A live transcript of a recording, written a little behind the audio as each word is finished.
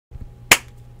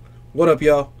What up,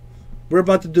 y'all? We're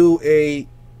about to do a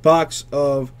box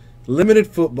of limited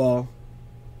football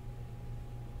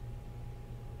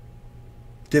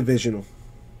divisional.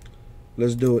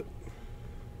 Let's do it.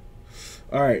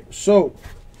 Alright, so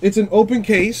it's an open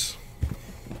case.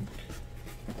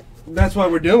 That's why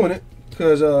we're doing it,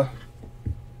 because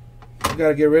we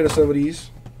gotta get rid of some of these.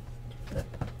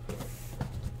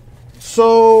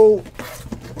 So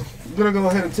I'm gonna go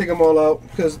ahead and take them all out,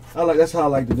 because that's how I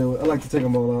like to do it. I like to take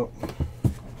them all out.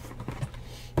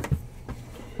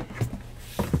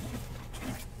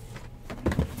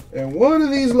 And one of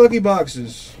these lucky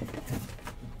boxes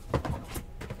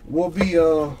will be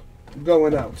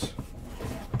going out.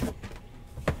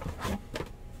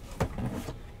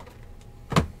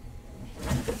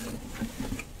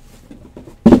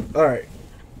 Alright.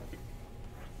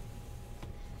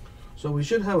 So we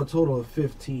should have a total of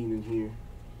 15 in here.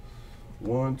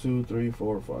 1, 2, 3,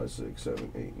 4, 5, 6,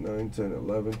 7, 8, 9, 10,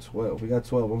 11, 12. We got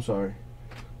 12, I'm sorry.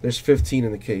 There's 15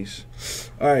 in the case.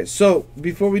 Alright, so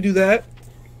before we do that,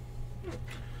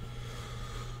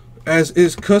 as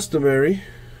is customary,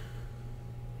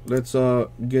 let's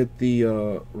get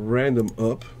the random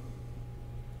up.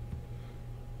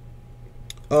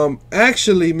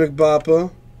 Actually, McBappa,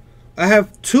 I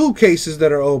have two cases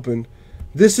that are open.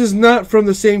 This is not from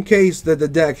the same case that the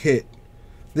deck hit.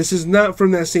 This is not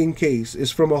from that same case. It's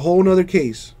from a whole nother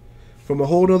case, from a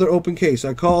whole nother open case.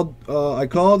 I called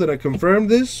and I confirmed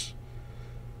this.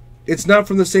 It's not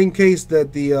from the same case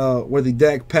that the where the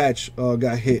deck patch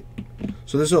got hit.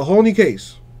 So this is a whole new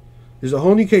case. There's a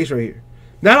whole new case right here.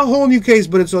 Not a whole new case,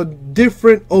 but it's a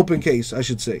different open case, I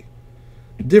should say.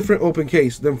 Different open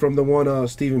case than from the one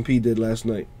Stephen P did last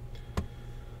night.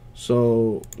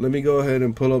 So let me go ahead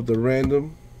and pull up the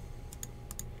random.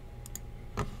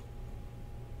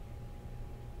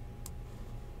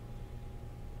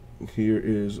 Here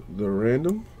is the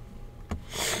random.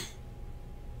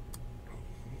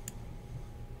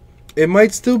 It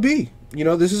might still be. You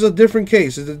know, this is a different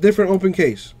case. It's a different open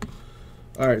case.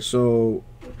 Alright, so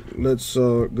let's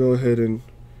go ahead and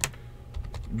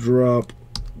drop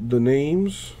the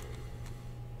names.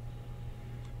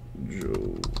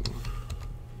 Joe.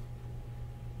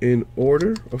 In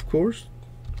order, of course.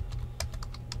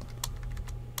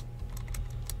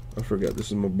 I forgot, this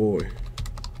is my boy.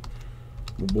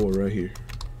 My boy right here.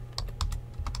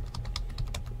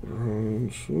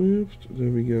 Swift.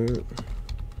 Then we got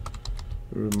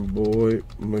my boy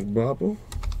McBappa.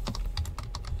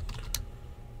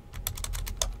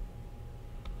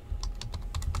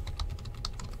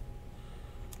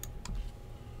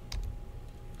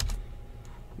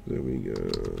 Then we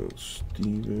got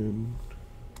Steven.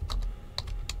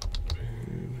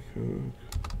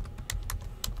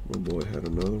 My boy had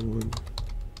another one.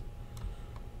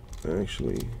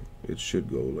 Actually, it should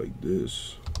go like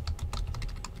this.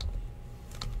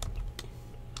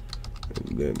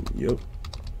 And then, yep.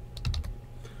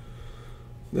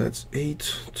 That's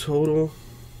 8 total.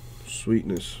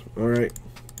 Sweetness. Alright.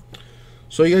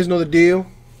 So you guys know the deal.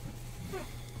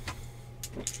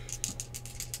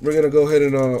 We're going to go ahead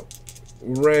and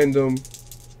random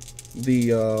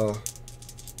the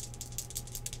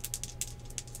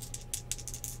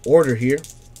order here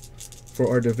for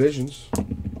our divisions.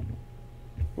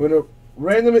 We're going to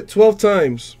random it 12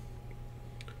 times.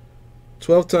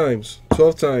 12 times.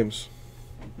 12 times.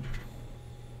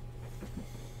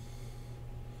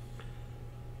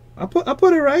 I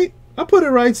put it right. I put it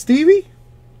right, Stevie.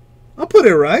 I put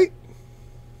it right.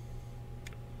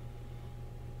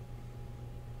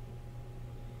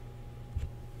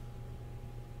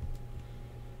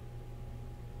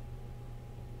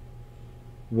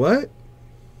 What?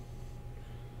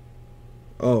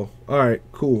 Oh, alright,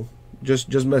 cool.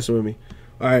 Just messing with me.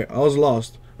 Alright, I was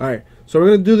lost. Alright, so we're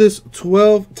going to do this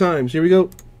 12 times. Here we go.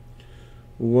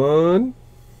 1.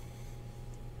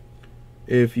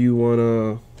 If you want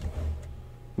to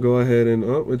go ahead and...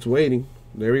 Oh, it's waiting.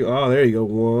 There we go. Oh, there you go.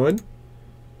 1,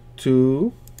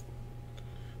 2,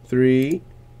 3,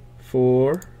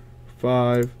 4,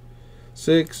 5,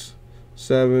 6,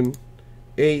 7,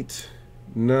 8,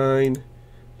 9,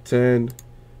 10,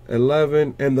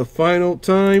 11, and the final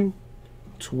time,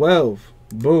 12.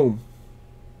 Boom.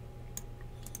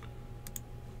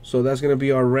 So that's going to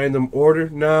be our random order.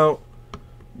 Now,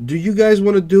 do you guys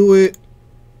want to do it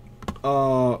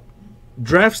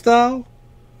draft style,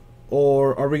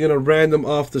 or are we going to random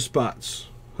off the spots?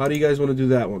 How do you guys want to do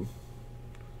that one?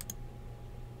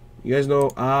 You guys know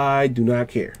I do not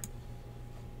care.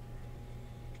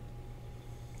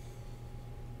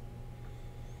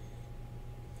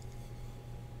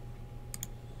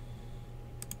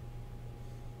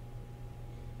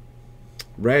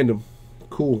 Random.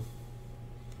 Cool.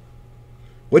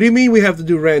 What do you mean we have to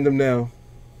do random now?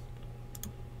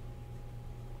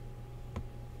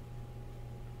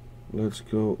 Let's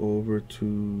go over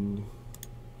to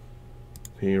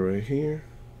here, right here.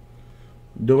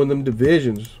 Doing them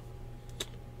divisions.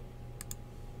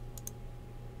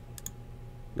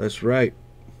 That's right.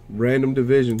 Random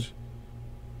divisions.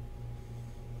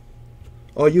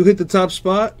 Oh, you hit the top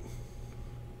spot?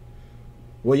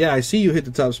 Well, yeah, I see you hit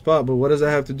the top spot, but what does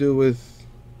that have to do with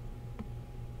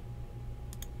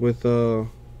the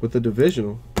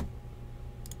divisional?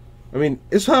 I mean,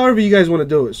 it's however you guys want to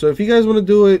do it. So if you guys want to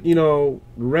do it, you know,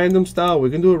 random style, we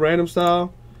can do it random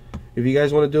style. If you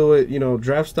guys want to do it, you know,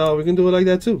 draft style, we can do it like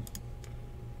that too.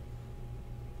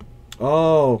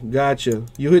 Oh, gotcha.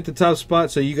 You hit the top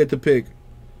spot, so you get to pick.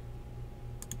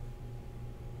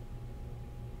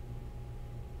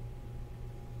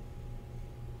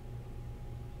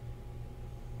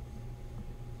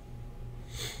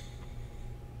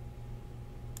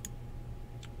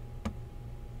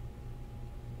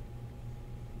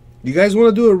 You guys want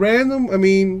to do it random? I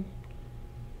mean,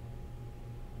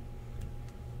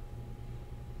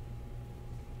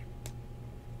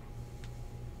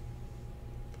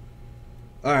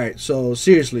 alright, so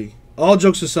seriously, all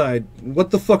jokes aside,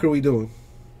 what the fuck are we doing?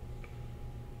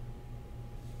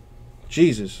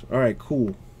 Jesus. Alright,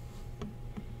 cool.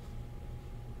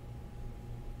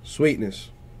 Sweetness.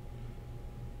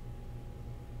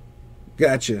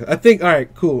 Gotcha. I think,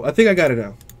 alright, cool. I think I got it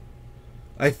now.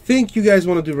 I think you guys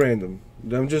want to do random.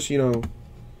 I'm just, you know,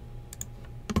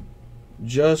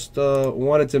 just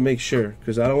wanted to make sure,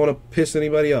 because I don't want to piss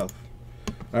anybody off.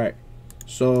 Alright,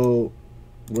 so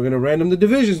we're going to random the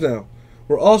divisions now.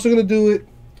 We're also going to do it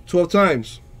 12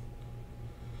 times.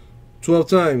 12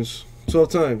 times.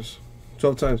 12 times.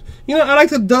 12 times. You know, I like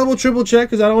to double, triple check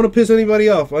because I don't want to piss anybody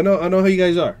off. I know how you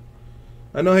guys are.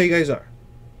 I know how you guys are.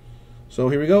 So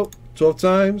here we go. 12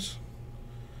 times.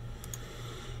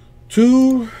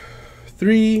 2,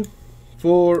 3,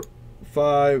 4,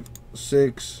 5,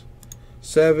 6,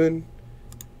 7,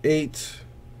 8,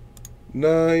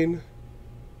 9,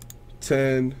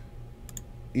 10,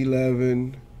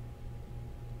 11,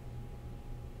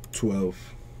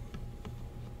 12.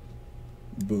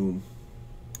 Boom.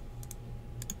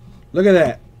 Look at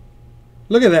that.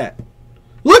 Look at that.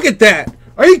 Look at that.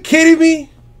 Are you kidding me?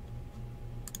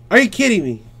 Are you kidding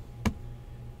me?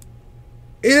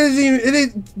 It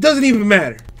doesn't even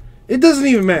matter. It doesn't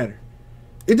even matter.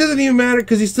 It doesn't even matter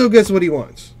because he still gets what he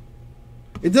wants.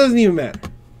 It doesn't even matter.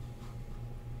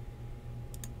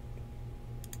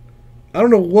 I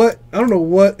don't know what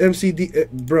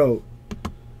MCD, bro.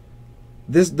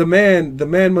 The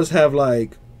man must have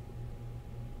like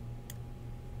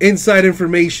inside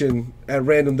information at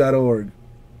random.org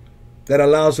that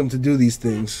allows him to do these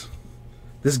things.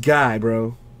 This guy,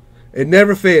 bro. It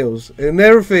never fails. It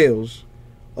never fails.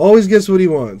 Always gets what he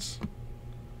wants.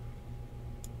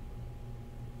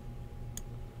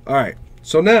 Alright,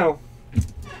 so now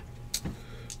I'm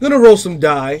gonna roll some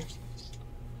die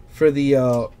for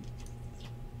the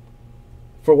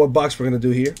for what box we're gonna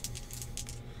do here.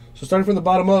 So starting from the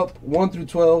bottom up, 1 through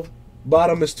 12.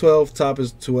 Bottom is 12, top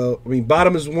is 12. I mean,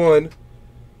 bottom is 1.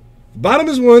 Bottom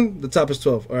is 1, the top is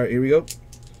 12. Alright, here we go.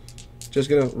 Just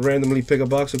gonna randomly pick a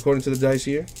box according to the dice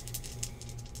here.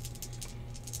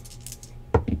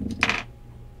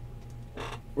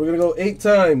 We're gonna go 8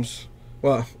 times.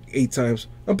 Well, 8 times.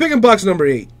 I'm picking box number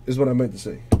 8, is what I meant to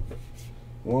say.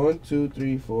 1, 2,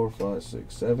 3, 4, 5,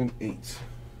 6, 7, 8.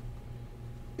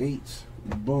 8.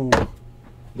 Boom.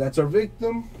 That's our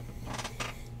victim.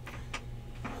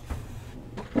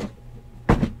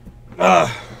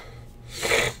 Ah.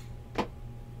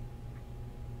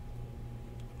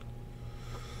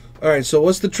 Alright, so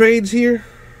what's the trades here?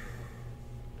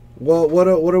 Well, what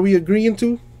are we agreeing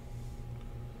to?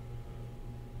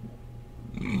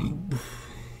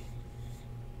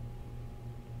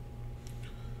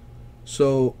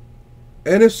 So,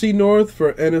 NFC North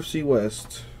for NFC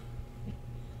West.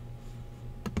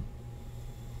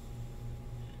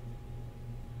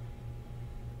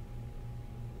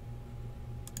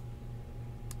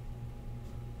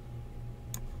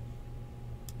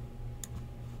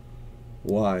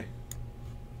 Why?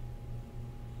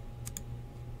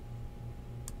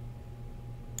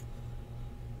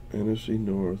 NFC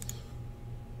North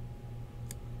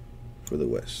for the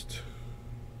West.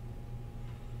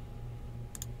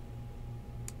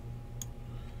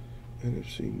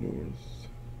 NFC North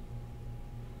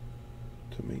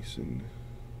to Mason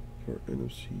for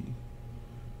NFC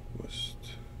West.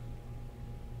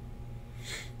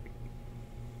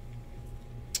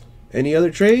 Any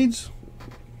other trades?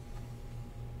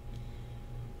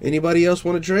 Anybody else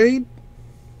want to trade?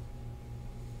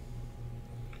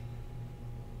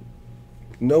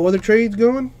 No other trades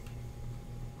going?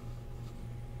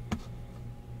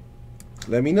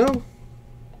 Let me know.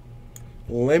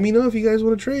 Let me know if you guys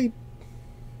want to trade.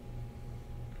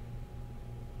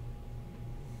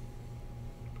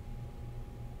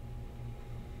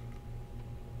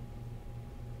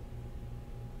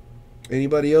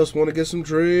 Anybody else want to get some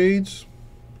trades?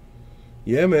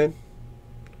 Yeah, man.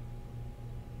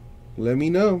 Let me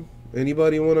know.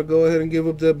 Anybody want to go ahead and give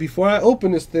up the... Before I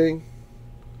open this thing...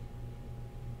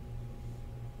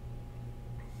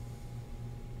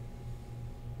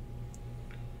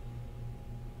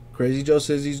 Crazy Joe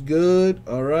says he's good.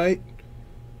 All right.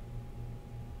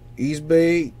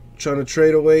 Eastbay trying to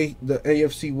trade away the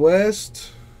AFC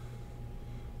West.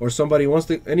 Or somebody wants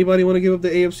to... Anybody want to give up the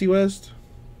AFC West?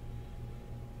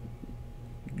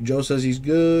 Joe says he's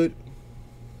good.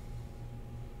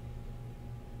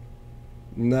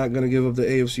 Not going to give up the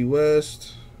AFC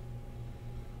West.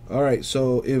 All right,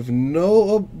 so if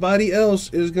nobody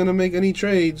else is going to make any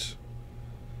trades,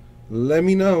 let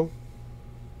me know.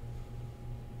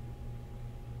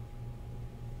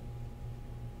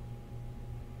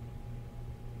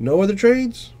 No other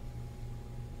trades?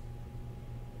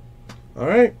 All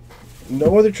right,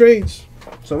 no other trades.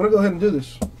 So I'm going to go ahead and do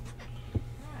this.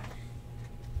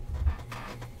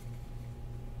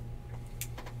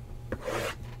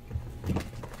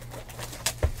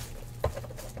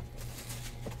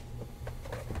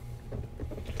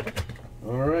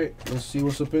 All right, let's see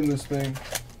what's up in this thing.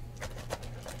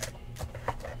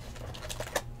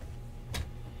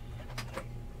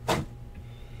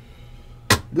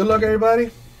 Good luck, everybody.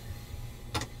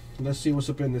 Let's see what's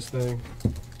up in this thing.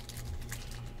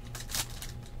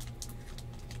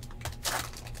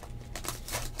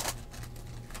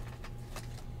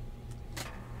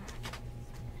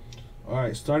 All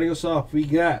right, starting us off, we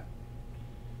got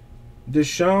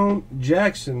Deshaun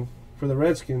Jackson for the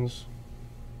Redskins.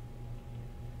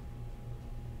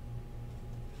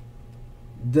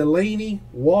 Delaney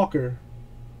Walker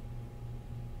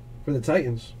for the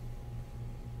Titans.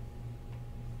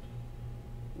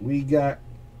 We got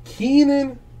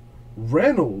Keenan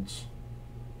Reynolds,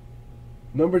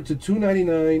 numbered to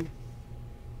 299,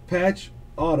 patch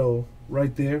auto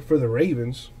right there for the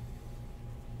Ravens.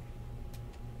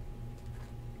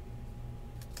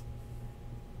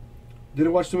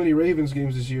 Didn't watch too many Ravens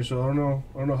games this year, so I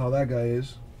don't know how that guy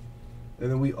is.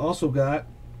 And then we also got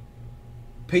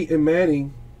Peyton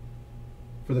Manning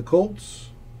for the Colts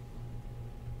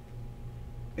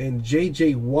and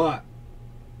J.J. Watt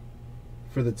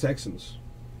for the Texans.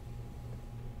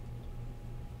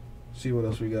 See what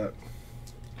else we got.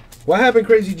 What happened,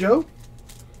 Crazy Joe?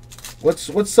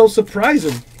 What's so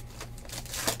surprising?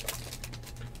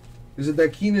 Is it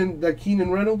that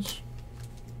Keenan Reynolds?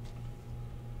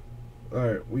 All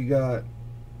right, we got.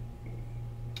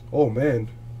 Oh man,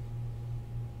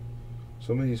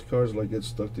 some of these cards like get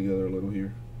stuck together a little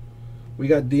here. We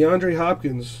got DeAndre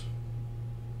Hopkins.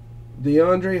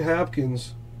 DeAndre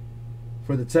Hopkins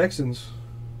for the Texans.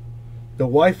 The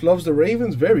wife loves the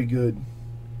Ravens. Very good.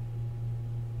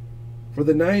 For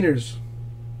the Niners,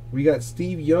 we got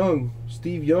Steve Young.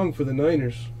 Steve Young for the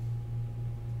Niners.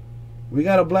 We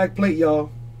got a black plate,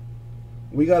 y'all.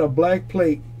 We got a black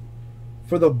plate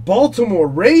for the Baltimore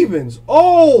Ravens.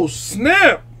 Oh,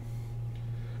 snap!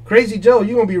 Crazy Joe,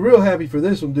 you're going to be real happy for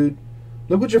this one, dude.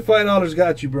 Look what your $5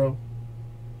 got you, bro.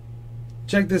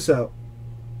 Check this out.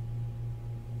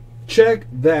 Check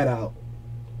that out.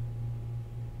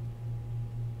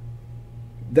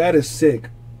 That is sick.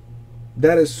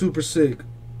 That is super sick.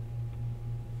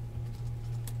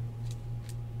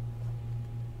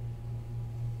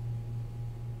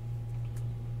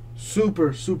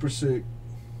 Super, super sick.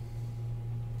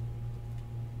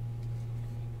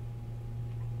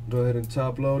 Go ahead and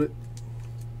top load it.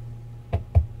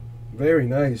 Very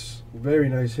nice. Very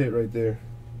nice hit right there.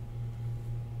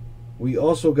 We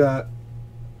also got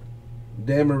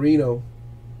Dan Marino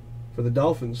for the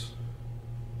Dolphins.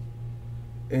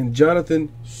 And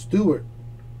Jonathan Stewart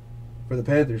for the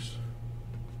Panthers.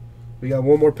 We got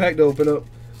one more pack to open up.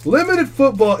 Limited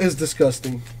football is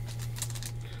disgusting.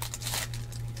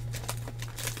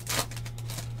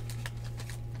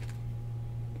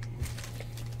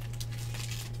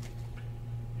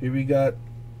 Here we got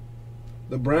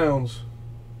the Browns.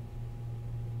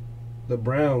 The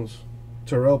Browns.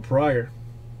 Terrell Pryor.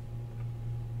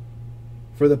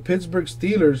 For the Pittsburgh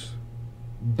Steelers,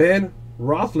 Ben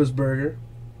Roethlisberger,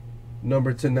 number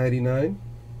 1099.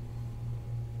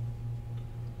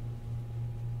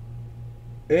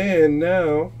 And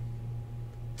now,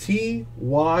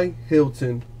 T.Y.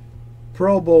 Hilton,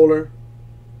 Pro Bowler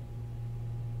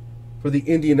for the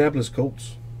Indianapolis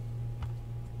Colts.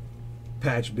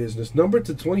 patch business. Number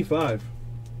to 25.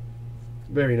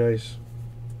 Very nice.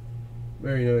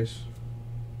 Very nice.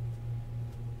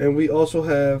 And we also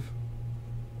have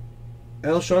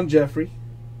Alshon Jeffrey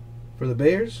for the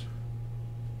Bears.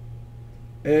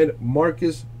 And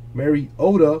Marcus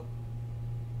Mariota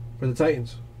for the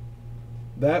Titans.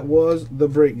 That was the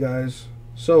break, guys.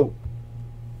 So,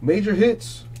 major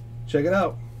hits. Check it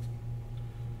out.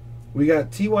 We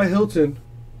got T.Y. Hilton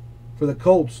for the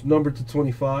Colts, number to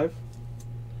 25.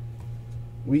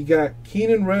 We got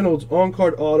Keenan Reynolds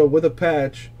on-card auto with a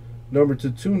patch, number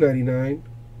to 299.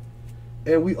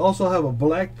 And we also have a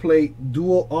black plate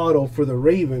dual auto for the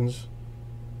Ravens.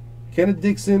 Kenneth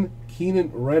Dixon,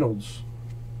 Keenan Reynolds.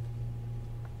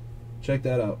 Check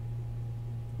that out.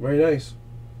 Very nice.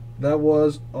 That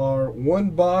was our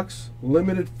one-box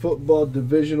limited football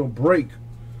divisional break.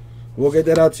 We'll get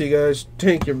that out to you guys.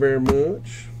 Thank you very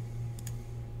much.